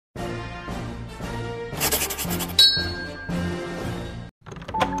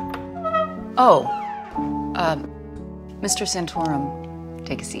Oh, Mr. Santorum,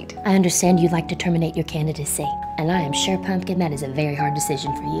 take a seat. I understand you'd like to terminate your candidacy, and I am sure, Pumpkin, that is a very hard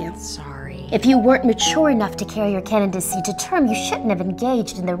decision for you. Sorry. If you weren't mature enough to carry your candidacy to term, you shouldn't have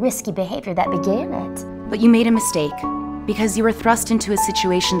engaged in the risky behavior that began it. But you made a mistake, because you were thrust into a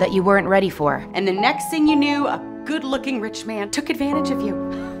situation that you weren't ready for. And the next thing you knew, a good-looking rich man took advantage of you.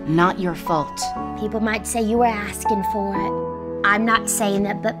 Not your fault. People might say you were asking for it. I'm not saying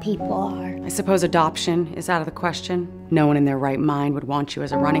that, but people are. I suppose adoption is out of the question. No one in their right mind would want you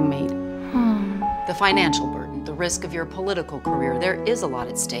as a running mate. The financial burden, the risk of your political career, there is a lot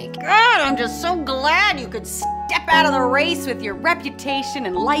at stake. God, I'm just so glad you could step out of the race with your reputation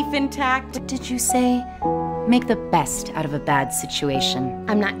and life intact. What did you say? Make the best out of a bad situation.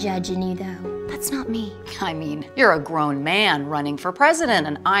 I'm not judging you, though. That's not me. I mean, you're a grown man running for president,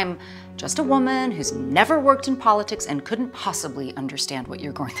 and I'm just a woman who's never worked in politics and couldn't possibly understand what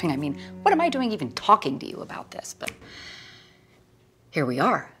you're going through. I mean, what am I doing even talking to you about this? But here we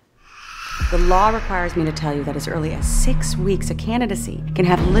are. The law requires me to tell you that as early as 6 weeks, a candidacy can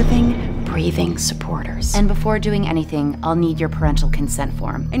have living, breathing supporters. And before doing anything, I'll need your parental consent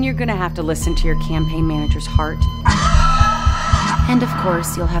form. And you're gonna have to listen to your campaign manager's heart. And of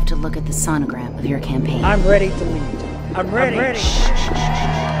course, you'll have to look at the sonogram of your campaign. I'm ready to lead. I'm ready.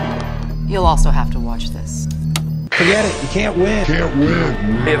 You'll also have to watch this. Forget it. You can't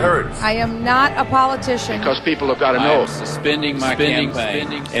win. It hurts. I am not a politician. Because people have got to know. I'm suspending my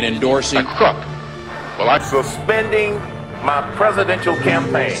campaign and endorsing a crook. Well, I'm suspending my presidential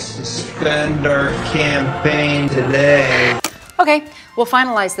campaign. Suspend our campaign today. Okay, we'll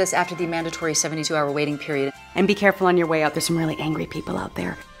finalize this after the mandatory 72-hour waiting period. And be careful on your way out. There's some really angry people out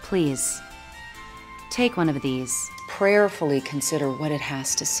there. Please, take one of these. Prayerfully consider what it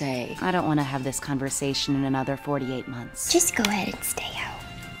has to say. I don't want to have this conversation in another 48 months. Just go ahead and stay out.